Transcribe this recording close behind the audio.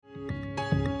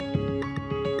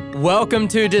Welcome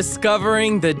to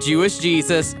Discovering the Jewish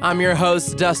Jesus. I'm your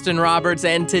host, Dustin Roberts,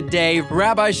 and today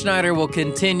Rabbi Schneider will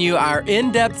continue our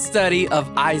in-depth study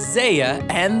of Isaiah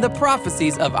and the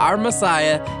prophecies of our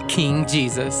Messiah, King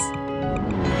Jesus.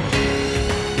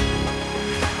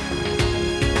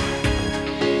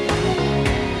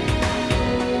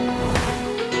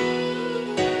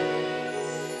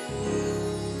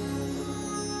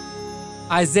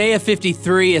 Isaiah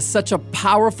 53 is such a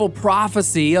powerful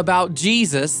prophecy about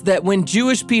Jesus that when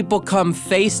Jewish people come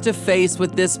face to face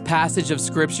with this passage of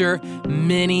Scripture,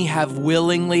 many have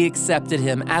willingly accepted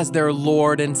him as their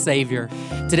Lord and Savior.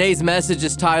 Today's message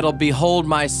is titled, Behold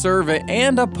My Servant,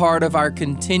 and a part of our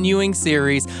continuing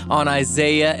series on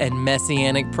Isaiah and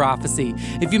Messianic prophecy.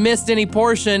 If you missed any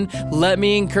portion, let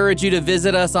me encourage you to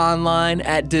visit us online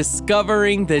at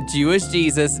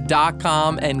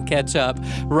discoveringthejewishjesus.com and catch up.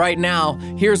 Right now,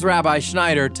 here's Rabbi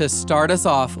Schneider to start us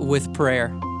off with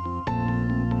prayer.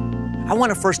 I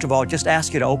want to first of all just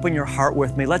ask you to open your heart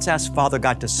with me. Let's ask Father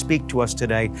God to speak to us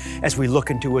today as we look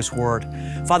into His Word.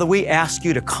 Father, we ask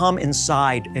you to come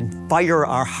inside and fire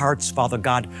our hearts, Father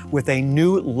God, with a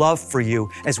new love for you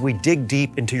as we dig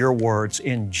deep into your words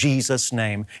in Jesus'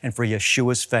 name and for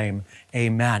Yeshua's fame.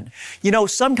 Amen. You know,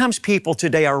 sometimes people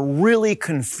today are really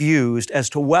confused as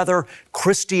to whether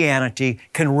Christianity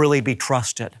can really be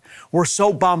trusted. We're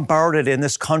so bombarded in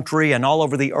this country and all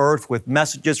over the earth with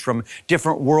messages from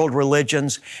different world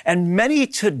religions, and many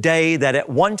today that at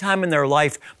one time in their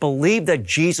life believed that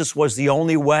Jesus was the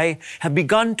only way have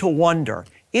begun to wonder,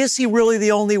 is He really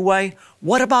the only way?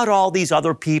 What about all these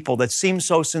other people that seem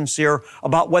so sincere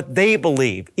about what they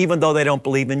believe, even though they don't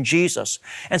believe in Jesus?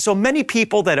 And so many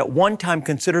people that at one time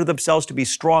considered themselves to be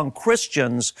strong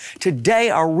Christians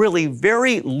today are really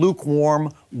very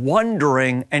lukewarm,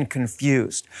 wondering, and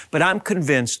confused. But I'm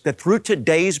convinced that through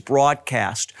today's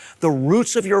broadcast, the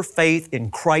roots of your faith in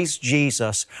Christ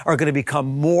Jesus are going to become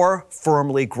more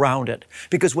firmly grounded.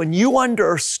 Because when you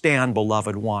understand,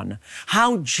 beloved one,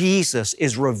 how Jesus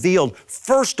is revealed,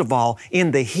 first of all,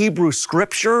 in the Hebrew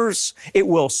Scriptures, it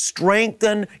will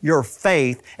strengthen your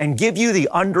faith and give you the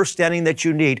understanding that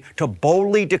you need to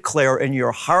boldly declare in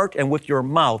your heart and with your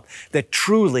mouth that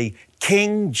truly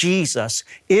King Jesus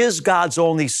is God's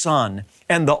only Son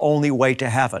and the only way to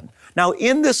heaven. Now,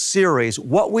 in this series,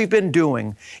 what we've been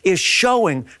doing is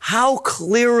showing how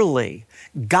clearly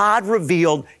God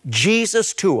revealed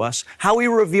Jesus to us, how He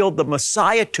revealed the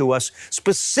Messiah to us.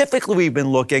 Specifically, we've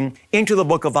been looking into the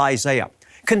book of Isaiah.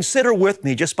 Consider with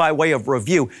me, just by way of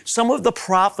review, some of the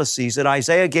prophecies that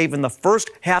Isaiah gave in the first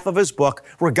half of his book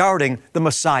regarding the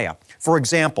Messiah. For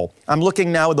example, I'm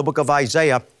looking now at the book of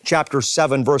Isaiah, chapter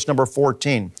 7, verse number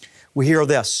 14. We hear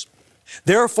this,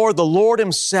 Therefore the Lord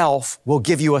Himself will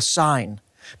give you a sign.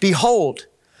 Behold,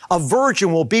 a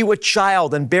virgin will be with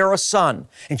child and bear a son,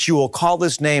 and she will call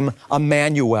his name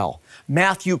Emmanuel.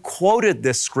 Matthew quoted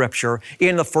this scripture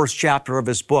in the first chapter of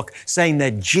his book, saying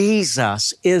that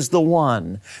Jesus is the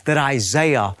one that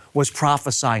Isaiah was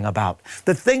prophesying about.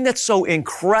 The thing that's so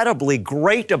incredibly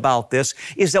great about this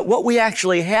is that what we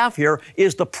actually have here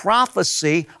is the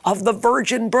prophecy of the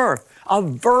virgin birth. A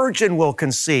virgin will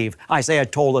conceive, Isaiah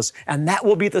told us, and that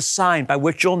will be the sign by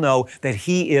which you'll know that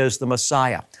He is the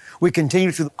Messiah. We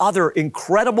continue through other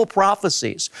incredible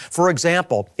prophecies. For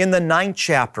example, in the 9th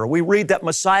chapter, we read that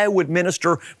Messiah would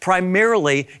minister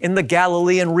primarily in the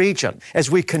Galilean region.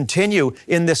 As we continue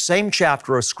in this same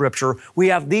chapter of Scripture, we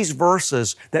have these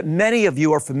verses that many of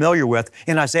you are familiar with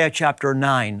in Isaiah chapter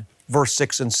 9, verse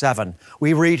 6 and 7.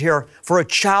 We read here, For a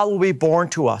child will be born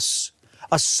to us,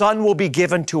 a son will be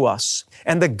given to us,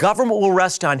 and the government will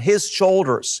rest on His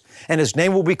shoulders, and His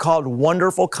name will be called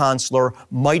Wonderful Counselor,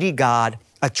 Mighty God,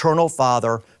 Eternal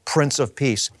Father, Prince of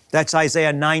Peace. That's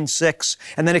Isaiah 9:6.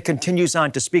 And then it continues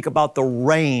on to speak about the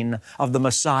reign of the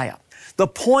Messiah. The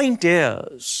point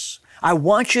is, I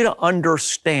want you to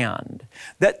understand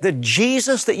that the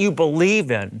Jesus that you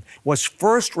believe in was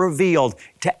first revealed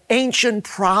to ancient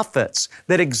prophets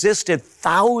that existed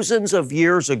thousands of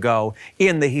years ago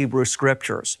in the Hebrew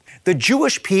Scriptures. The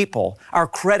Jewish people are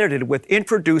credited with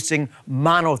introducing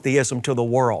monotheism to the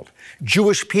world.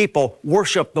 Jewish people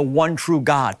worship the one true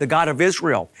God, the God of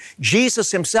Israel.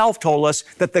 Jesus Himself told us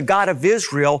that the God of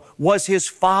Israel was His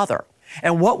Father.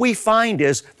 And what we find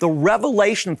is the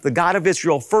revelation that the God of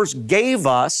Israel first gave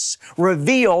us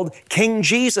revealed King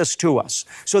Jesus to us.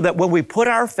 So that when we put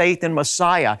our faith in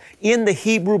Messiah in the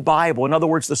Hebrew Bible, in other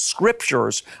words, the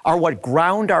Scriptures are what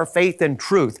ground our faith in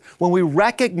truth. When we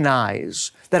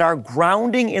recognize that our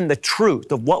grounding in the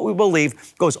truth of what we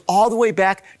believe goes all the way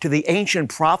back to the ancient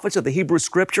prophets of the Hebrew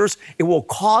Scriptures, it will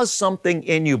cause something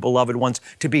in you, beloved ones,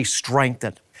 to be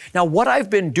strengthened. Now, what I've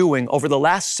been doing over the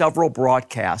last several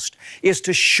broadcasts is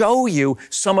to show you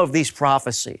some of these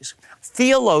prophecies.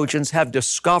 Theologians have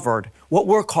discovered what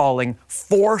we're calling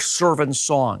 4 servant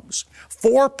songs,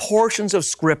 4 portions of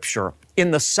Scripture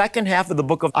in the second half of the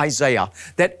book of Isaiah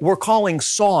that we're calling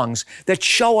songs that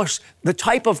show us the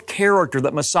type of character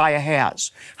that Messiah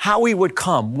has, how he would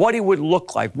come, what he would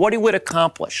look like, what he would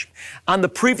accomplish. On the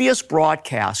previous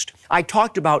broadcast, I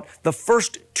talked about the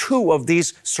first 2 of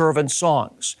these servant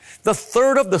songs. The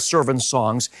third of the servant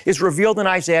songs is revealed in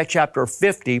Isaiah chapter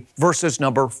 50, verses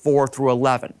number 4 through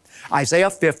 11. Isaiah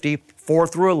 50, 4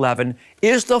 through 11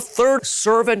 is the third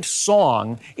servant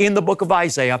song in the book of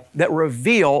Isaiah that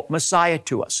reveal Messiah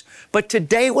to us. But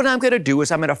today what I'm going to do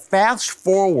is I'm going to fast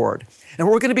forward, and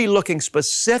we're going to be looking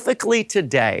specifically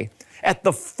today at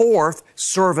the 4th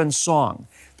servant song.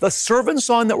 The servant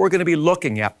song that we're going to be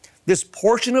looking at, this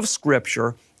portion of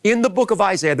Scripture in the book of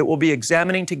Isaiah that we'll be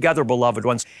examining together, beloved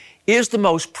ones, is the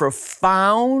most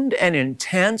profound and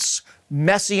intense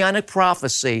messianic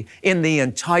prophecy in the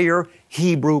entire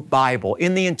Hebrew Bible,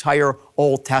 in the entire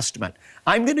Old Testament.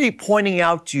 I'm going to be pointing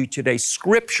out to you today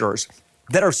scriptures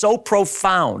that are so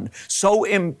profound, so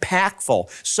impactful,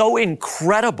 so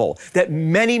incredible that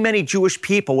many, many Jewish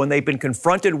people, when they've been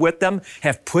confronted with them,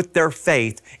 have put their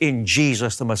faith in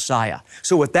Jesus the Messiah.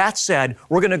 So with that said,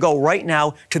 we're going to go right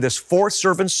now to this 4th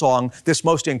servant song, this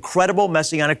most incredible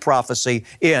messianic prophecy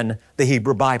in the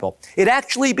Hebrew Bible. It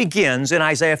actually begins in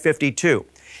Isaiah 52.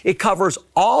 It covers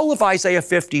all of Isaiah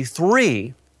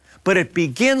 53, but it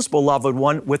begins, beloved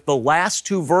one, with the last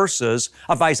 2 verses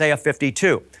of Isaiah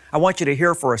 52. I want you to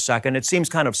hear for a second. It seems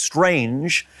kind of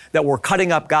strange that we're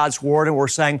cutting up God's Word and we're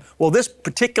saying, well, this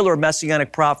particular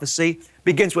messianic prophecy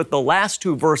begins with the last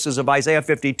 2 verses of Isaiah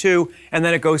 52, and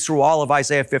then it goes through all of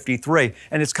Isaiah 53.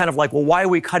 And it's kind of like, well, why are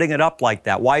we cutting it up like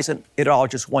that? Why isn't it all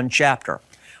just one chapter?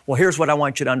 Well, here's what I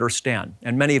want you to understand,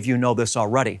 and many of you know this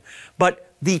already. But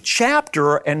the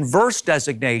chapter and verse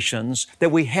designations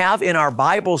that we have in our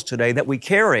Bibles today that we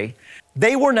carry,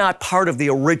 they were not part of the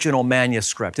original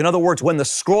manuscript. In other words, when the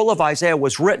scroll of Isaiah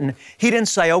was written, he didn't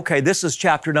say, okay, this is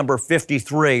chapter number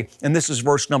 53 and this is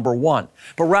verse number 1.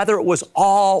 But rather it was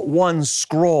all one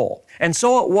scroll. And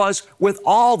so it was with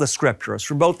all the scriptures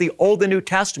from both the Old and New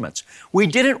Testaments. We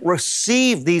didn't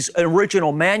receive these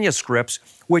original manuscripts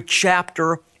with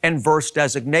chapter and verse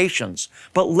designations.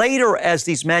 But later, as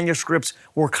these manuscripts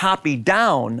were copied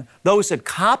down, those that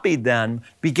copied them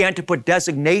began to put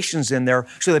designations in there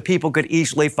so that people could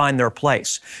easily find their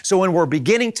place. So when we're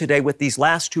beginning today with these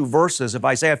last 2 verses of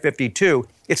Isaiah 52,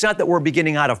 it's not that we're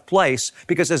beginning out of place,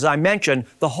 because as I mentioned,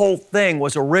 the whole thing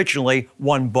was originally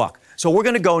one book. So we're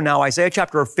going to go now, Isaiah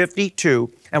chapter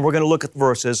 52, and we're going to look at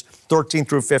verses 13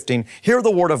 through 15. Hear the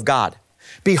word of God.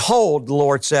 Behold, the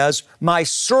Lord says, my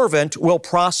servant will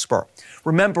prosper.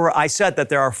 Remember, I said that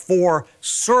there are 4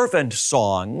 servant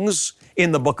songs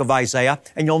in the book of Isaiah,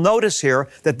 and you'll notice here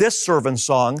that this servant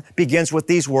song begins with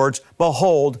these words,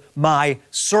 behold, my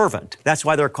servant. That's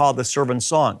why they're called the servant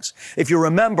songs. If you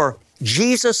remember,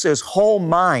 Jesus' whole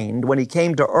mind when he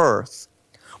came to earth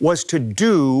was to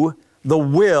do the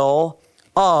will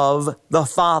of the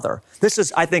Father. This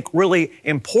is, I think, really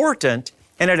important,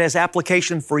 and it has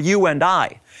application for you and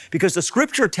I, because the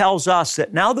Scripture tells us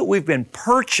that now that we've been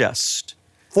purchased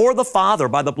for the Father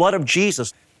by the blood of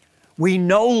Jesus, we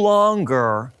no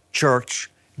longer, church,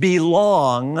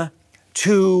 belong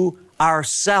to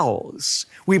ourselves.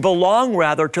 We belong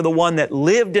rather to the one that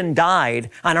lived and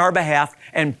died on our behalf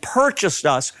and purchased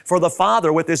us for the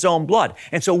Father with his own blood.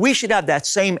 And so we should have that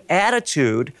same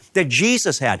attitude that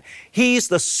Jesus had. He's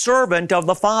the servant of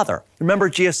the Father. Remember,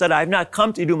 Jesus said, I've not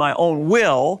come to do my own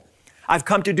will. I've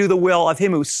come to do the will of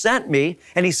him who sent me.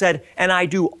 And he said, and I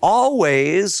do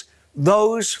always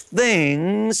those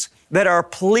things that are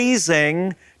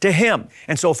pleasing to him.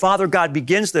 And so Father God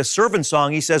begins this servant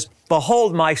song. He says,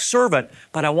 behold my servant.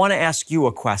 But I want to ask you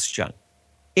a question.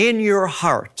 In your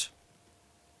heart,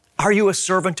 are you a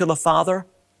servant to the Father?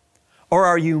 Or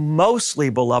are you mostly,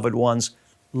 beloved ones,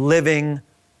 living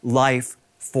life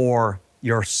for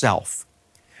yourself?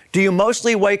 Do you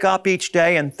mostly wake up each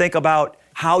day and think about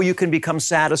how you can become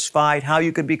satisfied, how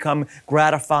you can become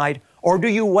gratified? Or do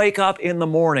you wake up in the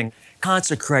morning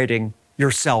consecrating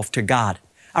yourself to God?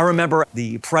 I remember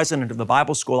the president of the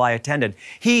Bible school I attended,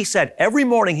 he said every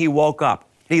morning he woke up,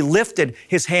 he lifted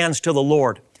his hands to the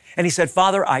Lord, and he said,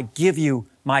 Father, I give you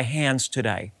my hands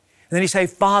today. And then he'd say,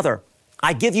 Father,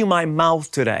 I give you my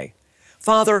mouth today.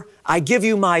 Father, I give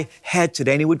you my head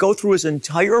today. And he would go through his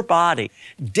entire body,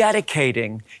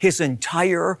 dedicating his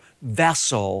entire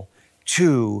vessel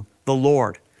to the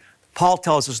Lord. Paul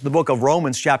tells us in the book of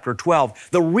Romans chapter 12,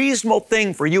 the reasonable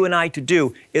thing for you and I to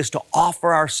do is to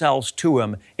offer ourselves to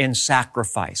Him in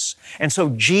sacrifice. And so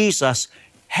Jesus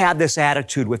had this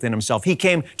attitude within Himself. He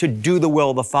came to do the will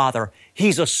of the Father.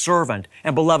 He's a servant.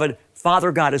 And beloved,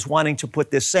 Father God is wanting to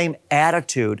put this same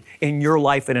attitude in your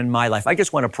life and in my life. I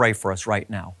just want to pray for us right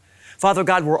now. Father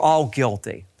God, we're all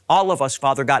guilty. All of us,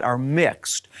 Father God, are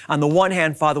mixed. On the one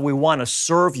hand, Father, we want to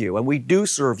serve You, and we do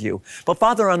serve You. But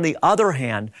Father, on the other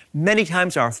hand, many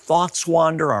times our thoughts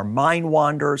wander, our mind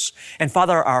wanders, and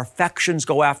Father, our affections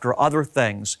go after other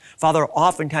things. Father,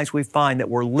 oftentimes we find that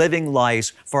we're living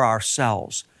lives for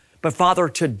ourselves. But Father,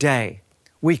 today,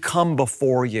 we come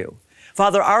before You.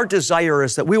 Father, our desire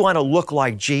is that we want to look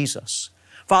like Jesus.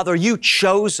 Father, You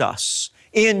chose us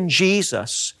in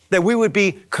Jesus, that we would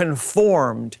be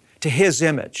conformed to His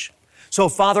image. So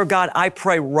Father God, I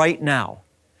pray right now,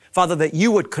 Father, that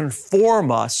You would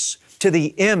conform us to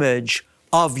the image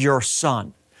of Your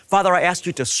Son. Father, I ask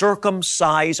You to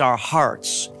circumcise our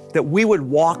hearts, that we would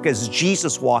walk as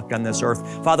Jesus walked on this earth.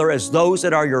 Father, as those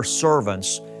that are Your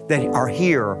servants, that are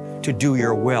here to do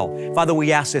Your will. Father,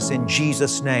 we ask this in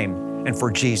Jesus' name and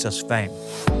for Jesus' fame.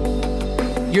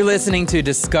 You're listening to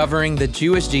Discovering the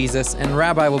Jewish Jesus, and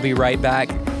Rabbi will be right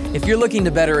back. If you're looking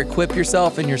to better equip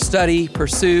yourself in your study,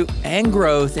 pursuit, and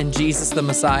growth in Jesus the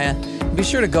Messiah, be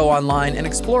sure to go online and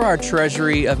explore our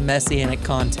treasury of Messianic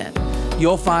content.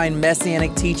 You'll find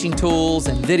Messianic teaching tools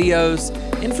and videos,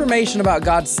 information about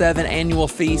God's 7 annual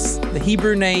feasts, the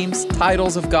Hebrew names,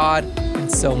 titles of God,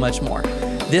 and so much more.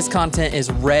 This content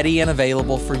is ready and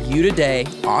available for you today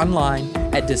online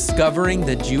at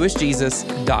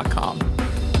discoveringthejewishjesus.com.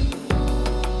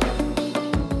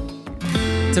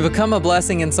 To become a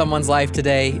blessing in someone's life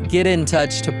today, get in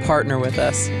touch to partner with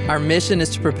us. Our mission is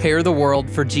to prepare the world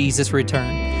for Jesus' return,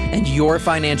 and your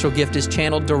financial gift is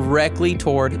channeled directly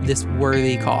toward this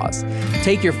worthy cause.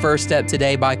 Take your first step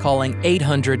today by calling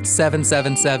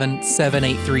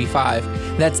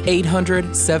 800-777-7835. That's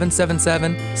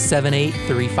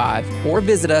 800-777-7835. Or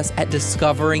visit us at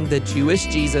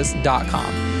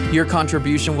discoveringthejewishjesus.com. Your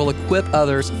contribution will equip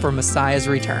others for Messiah's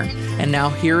return. And now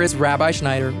here is Rabbi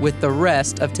Schneider with the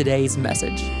rest of today's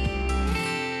message.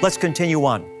 Let's continue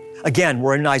on. Again,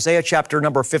 we're in Isaiah chapter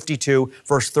number 52,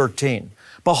 verse 13.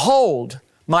 Behold,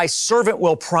 my servant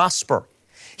will prosper.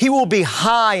 He will be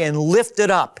high and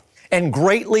lifted up and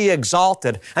greatly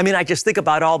exalted. I mean, I just think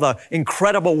about all the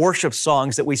incredible worship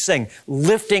songs that we sing,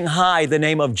 lifting high the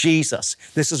name of Jesus.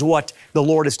 This is what the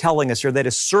Lord is telling us here, that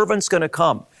His servant's going to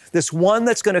come. This one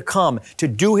that's going to come to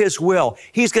do His will,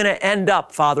 He's going to end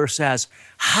up, Father says,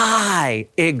 high,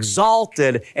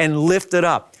 exalted, and lifted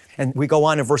up. And we go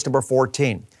on in verse number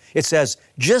 14. It says,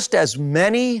 just as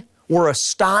many were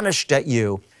astonished at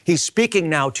You. He's speaking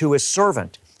now to His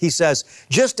servant. He says,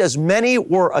 just as many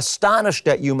were astonished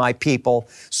at You, my people,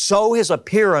 so His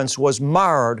appearance was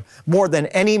marred more than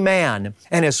any man,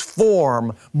 and His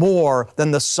form more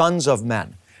than the sons of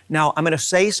men. Now, I'm going to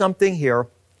say something here.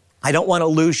 I don't want to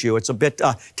lose you. It's a bit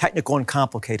technical and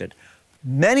complicated.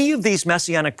 Many of these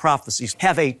messianic prophecies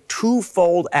have a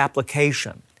twofold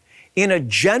application. In a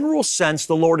general sense,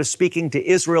 the Lord is speaking to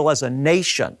Israel as a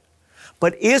nation,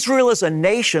 but Israel as a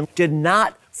nation did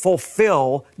not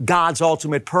fulfill God's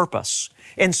ultimate purpose.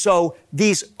 And so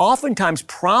these oftentimes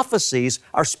prophecies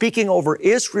are speaking over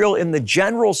Israel in the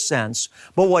general sense,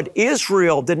 but what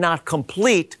Israel did not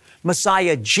complete,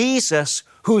 Messiah Jesus,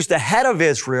 who's the head of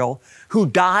Israel, who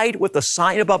died with the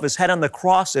sign above His head on the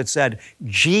cross that said,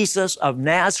 Jesus of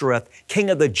Nazareth, King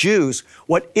of the Jews.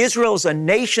 What Israel as a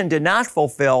nation did not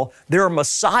fulfill, their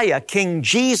Messiah, King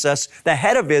Jesus, the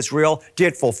head of Israel,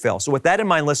 did fulfill. So with that in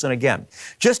mind, listen again.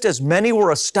 Just as many were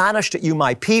astonished at You,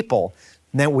 my people,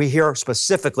 and then we hear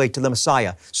specifically to the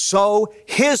Messiah, so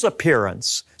His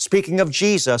appearance, speaking of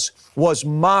Jesus, was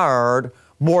marred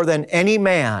more than any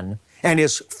man, and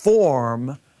His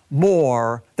form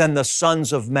more than the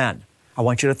sons of men. I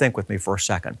want you to think with me for a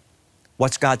second.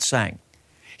 What's God saying?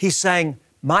 He's saying,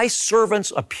 my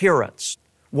servant's appearance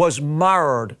was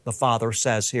marred, the Father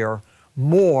says here,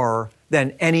 more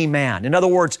than any man. In other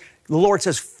words, the Lord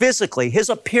says physically, His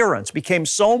appearance became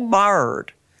so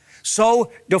marred, so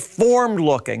deformed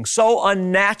looking, so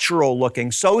unnatural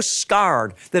looking, so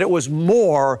scarred that it was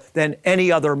more than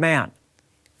any other man.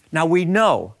 Now we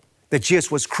know that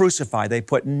Jesus was crucified. They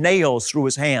put nails through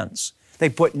His hands. They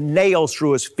put nails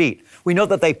through His feet. We know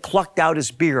that they plucked out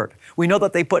His beard. We know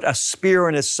that they put a spear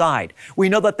in His side. We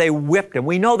know that they whipped Him.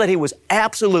 We know that He was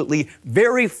absolutely,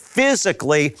 very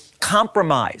physically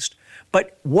compromised.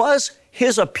 But was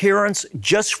His appearance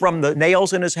just from the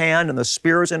nails in His hand and the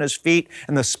spears in His feet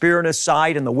and the spear in His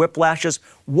side and the whiplashes?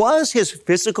 Was His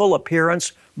physical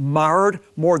appearance marred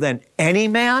more than any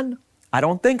man? I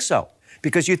don't think so.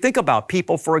 Because you think about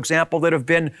people, for example, that have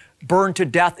been burned to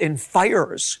death in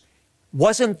fires.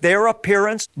 Wasn't their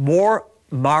appearance more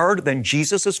marred than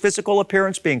Jesus' physical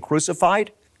appearance being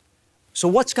crucified? So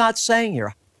what's God saying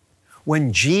here?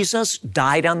 When Jesus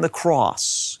died on the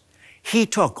cross, He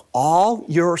took all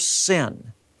your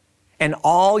sin and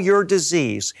all your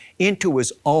disease into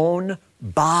His own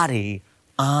body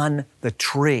on the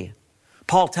tree.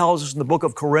 Paul tells us in the book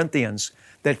of Corinthians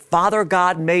that Father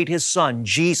God made His Son,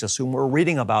 Jesus, whom we're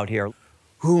reading about here,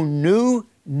 who knew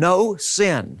no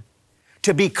sin,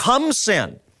 to become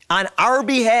sin on our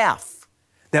behalf,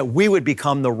 that we would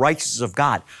become the righteousness of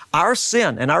God. Our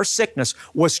sin and our sickness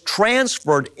was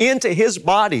transferred into His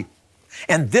body.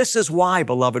 And this is why,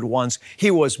 beloved ones, He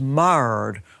was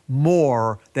marred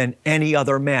more than any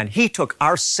other man. He took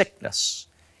our sickness,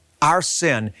 our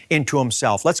sin, into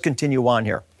Himself. Let's continue on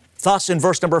here. Thus, in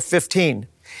verse number 15,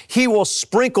 He will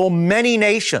sprinkle many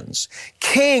nations.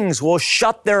 Kings will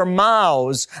shut their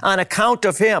mouths on account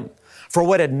of Him. For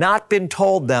what had not been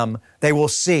told them, they will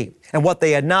see. And what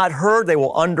they had not heard, they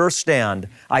will understand.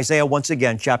 Isaiah, once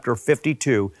again, chapter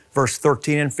 52, verse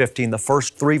 13 and 15, the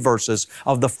first three verses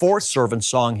of the fourth servant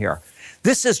song here.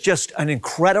 This is just an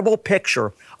incredible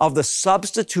picture of the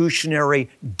substitutionary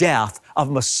death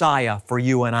of Messiah for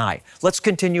you and I. Let's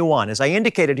continue on. As I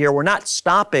indicated here, we're not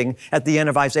stopping at the end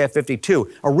of Isaiah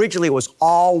 52. Originally, it was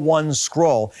all one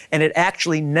scroll, and it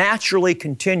actually naturally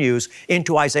continues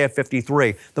into Isaiah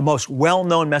 53, the most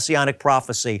well-known messianic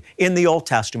prophecy in the Old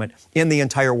Testament, in the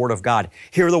entire Word of God.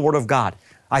 Hear the Word of God.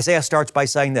 Isaiah starts by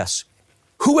saying this,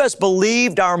 "Who has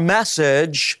believed our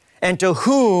message, and to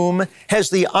whom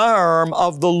has the arm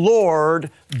of the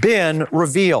Lord been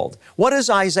revealed?" What is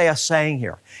Isaiah saying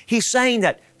here? He's saying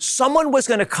that someone was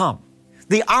going to come.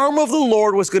 The arm of the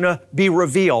Lord was going to be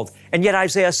revealed. And yet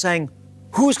Isaiah is saying,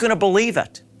 who's going to believe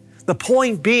it? The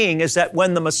point being is that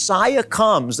when the Messiah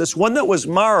comes, this one that was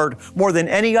marred more than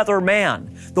any other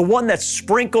man, the one that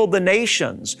sprinkled the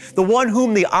nations, the one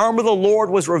whom the arm of the Lord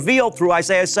was revealed through,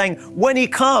 Isaiah is saying, when He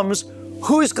comes,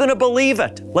 who's going to believe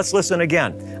it? Let's listen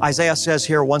again. Isaiah says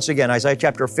here once again, Isaiah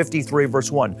chapter 53,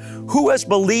 verse 1, "Who has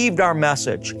believed our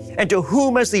message, and to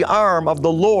whom has the arm of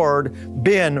the Lord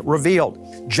been revealed?"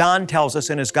 John tells us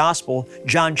in his gospel,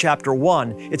 John chapter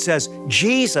 1, it says,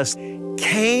 Jesus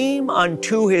came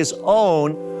unto His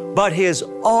own, but His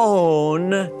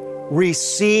own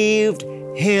received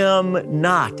Him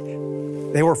not.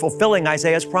 They were fulfilling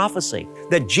Isaiah's prophecy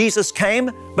that Jesus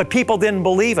came, but people didn't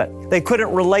believe it. They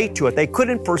couldn't relate to it. They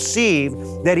couldn't perceive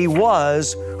that He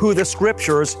was who the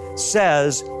Scriptures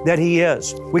says that He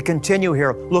is. We continue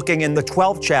here looking in the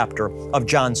 12th chapter of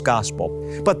John's Gospel.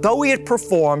 "But though He had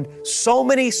performed so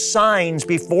many signs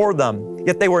before them,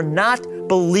 yet they were not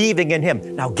believing in Him."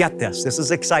 Now get this. This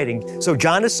is exciting. So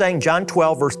John is saying, John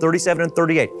 12, verse 37 and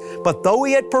 38, "But though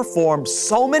He had performed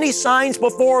so many signs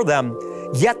before them,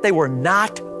 yet they were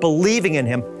not believing in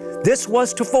Him. This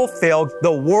was to fulfill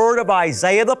the word of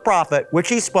Isaiah the prophet, which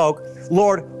he spoke,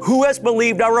 Lord, who has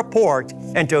believed our report,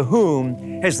 and to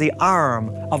whom has the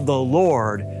arm of the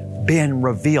Lord been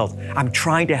revealed?" I'm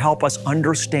trying to help us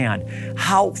understand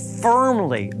how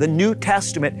firmly the New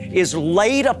Testament is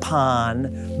laid upon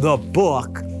the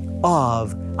book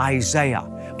of Isaiah.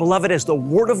 Beloved, as the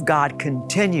Word of God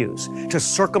continues to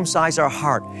circumcise our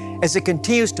heart, as it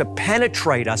continues to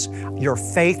penetrate us, your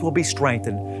faith will be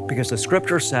strengthened, because the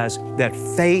Scripture says that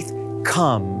faith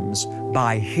comes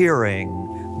by hearing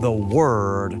the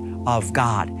Word of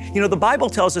God. You know, the Bible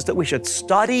tells us that we should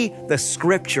study the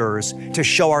Scriptures to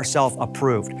show ourselves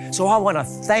approved. So I want to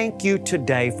thank you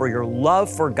today for your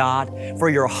love for God, for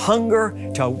your hunger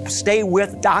to stay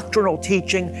with doctrinal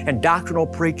teaching and doctrinal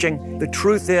preaching. The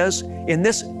truth is, in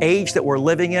this age that we're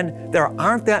living in, there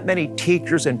aren't that many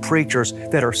teachers and preachers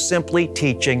that are simply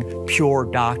teaching pure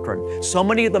doctrine. So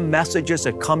many of the messages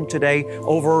that come today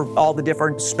over all the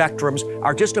different spectrums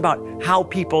are just about how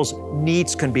people's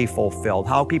needs can be fulfilled,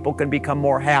 how people can become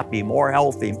more happy, more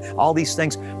healthy, all these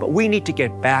things. But we need to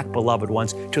get back, beloved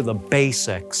ones, to the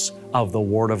basics of the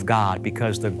Word of God,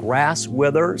 because the grass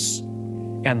withers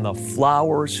and the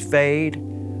flowers fade,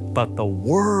 but the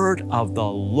Word of the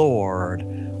Lord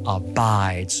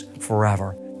abides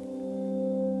forever.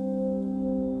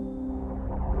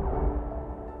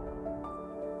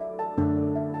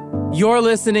 You're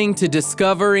listening to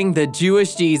Discovering the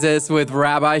Jewish Jesus with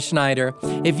Rabbi Schneider.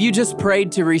 If you just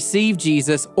prayed to receive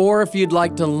Jesus, or if you'd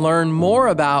like to learn more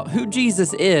about who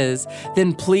Jesus is,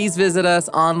 then please visit us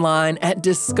online at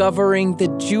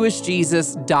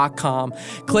discoveringthejewishjesus.com.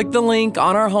 Click the link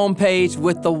on our homepage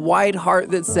with the white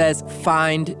heart that says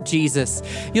Find Jesus.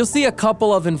 You'll see a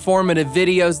couple of informative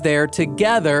videos there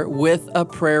together with a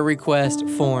prayer request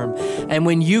form. And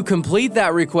when you complete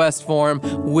that request form,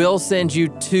 we'll send you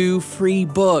 2 free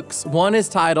books. One is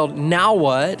titled Now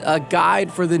What? A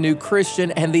Guide for the New Christian,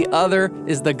 and the other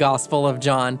is The Gospel of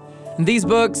John. These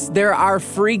books, they're our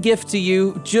free gift to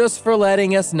you just for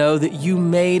letting us know that you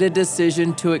made a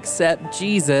decision to accept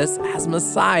Jesus as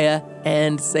Messiah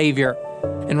and Savior.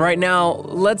 And right now,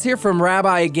 let's hear from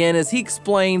Rabbi again as he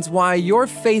explains why your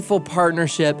faithful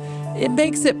partnership, it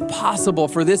makes it possible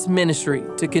for this ministry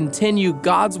to continue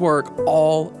God's work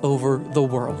all over the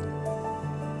world.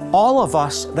 All of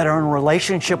us that are in a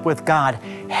relationship with God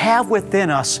have within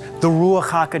us the Ruach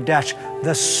HaKodesh,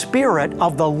 the Spirit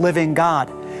of the living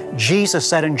God. Jesus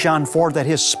said in John 4 that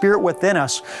His Spirit within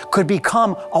us could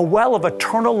become a well of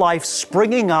eternal life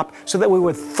springing up so that we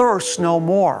would thirst no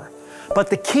more. But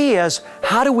the key is,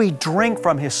 how do we drink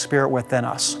from His Spirit within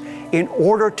us? In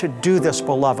order to do this,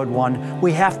 beloved one,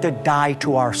 we have to die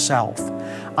to ourselves.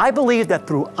 I believe that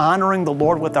through honoring the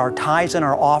Lord with our tithes and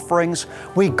our offerings,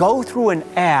 we go through an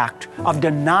act of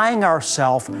denying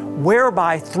ourselves,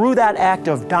 whereby through that act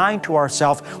of dying to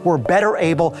ourselves, we're better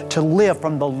able to live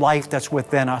from the life that's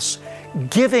within us.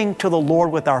 Giving to the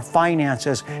Lord with our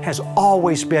finances has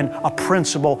always been a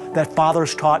principle that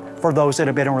fathers taught for those that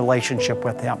have been in relationship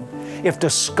with Him. If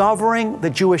discovering the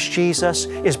Jewish Jesus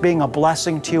is being a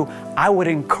blessing to you, I would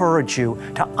encourage you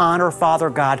to honor Father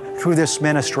God through this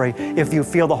ministry if you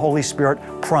feel the Holy Spirit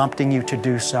prompting you to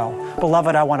do so.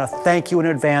 Beloved, I want to thank you in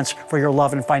advance for your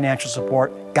love and financial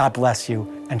support. God bless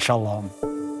you, and shalom.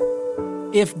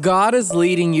 If God is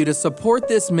leading you to support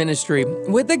this ministry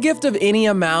with a gift of any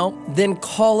amount, then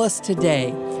call us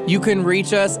today. You can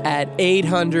reach us at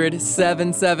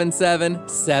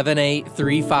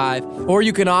 800-777-7835, or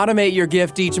you can automate your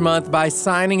gift each month by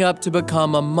signing up to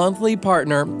become a monthly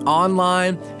partner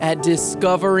online at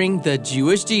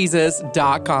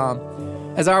discoveringthejewishjesus.com.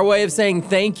 As our way of saying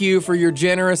thank you for your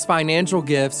generous financial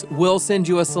gifts, we'll send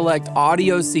you a select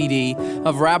audio CD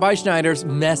of Rabbi Schneider's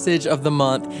Message of the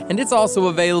Month, and it's also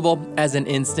available as an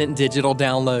instant digital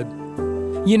download.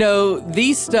 You know,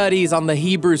 these studies on the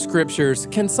Hebrew Scriptures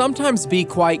can sometimes be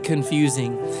quite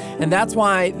confusing, and that's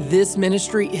why this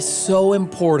ministry is so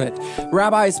important.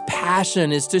 Rabbi's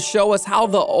passion is to show us how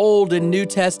the Old and New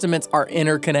Testaments are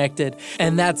interconnected,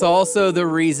 and that's also the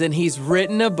reason he's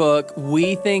written a book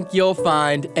we think you'll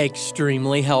find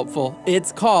extremely helpful.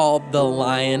 It's called The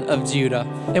Lion of Judah,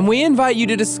 and we invite you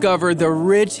to discover the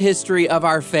rich history of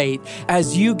our faith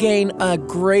as you gain a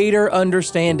greater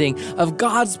understanding of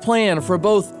God's plan for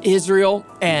both Israel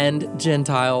and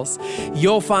Gentiles.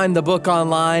 You'll find the book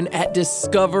online at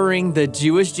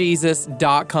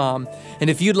discoveringthejewishjesus.com. And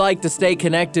if you'd like to stay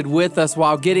connected with us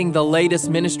while getting the latest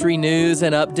ministry news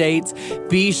and updates,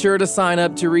 be sure to sign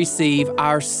up to receive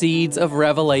our Seeds of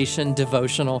Revelation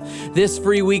devotional. This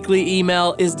free weekly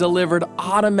email is delivered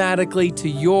automatically to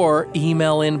your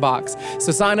email inbox.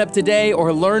 So sign up today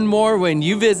or learn more when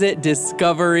you visit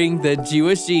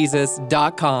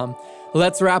discoveringthejewishjesus.com.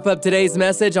 Let's wrap up today's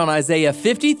message on Isaiah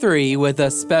 53 with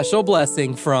a special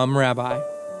blessing from Rabbi.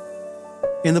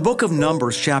 In the book of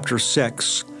Numbers, chapter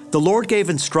 6, the Lord gave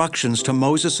instructions to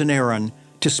Moses and Aaron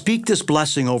to speak this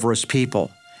blessing over His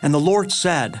people. And the Lord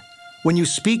said, "When you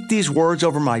speak these words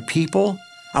over my people,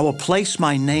 I will place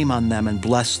my name on them and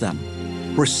bless them.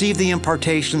 Receive the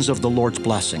impartations of the Lord's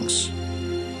blessings."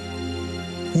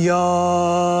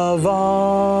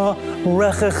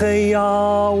 Yavarechecha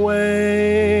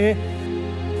Yahweh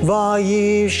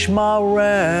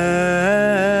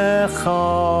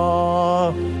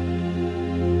vayishmarecha.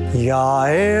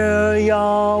 Ya'er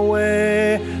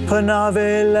Yahweh panav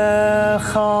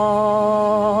elecha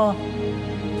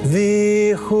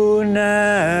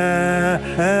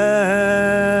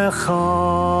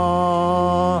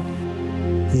vichunecha.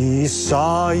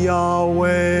 Yisa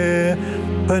Yahweh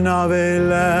panav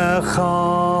elecha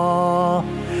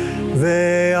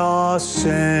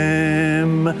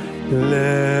ve'asem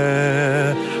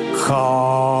lecha.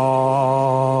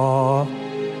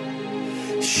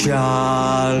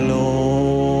 Shalom.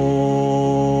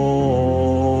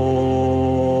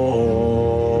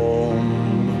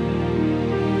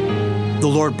 The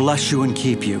Lord bless you and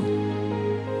keep you.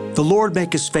 The Lord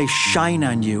make His face shine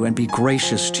on you and be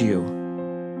gracious to you.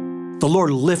 The Lord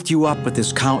lift you up with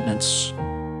His countenance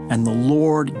And the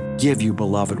Lord give you,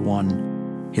 beloved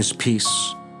one, His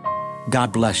peace.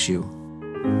 God bless you,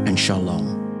 and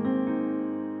shalom.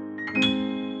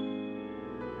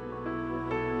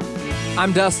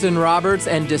 I'm Dustin Roberts,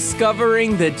 and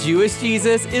Discovering the Jewish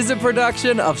Jesus is a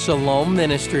production of Shalom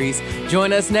Ministries.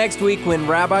 Join us next week when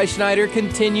Rabbi Schneider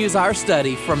continues our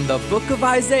study from the book of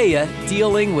Isaiah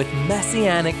dealing with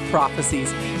messianic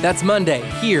prophecies. That's Monday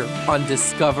here on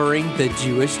Discovering the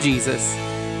Jewish Jesus.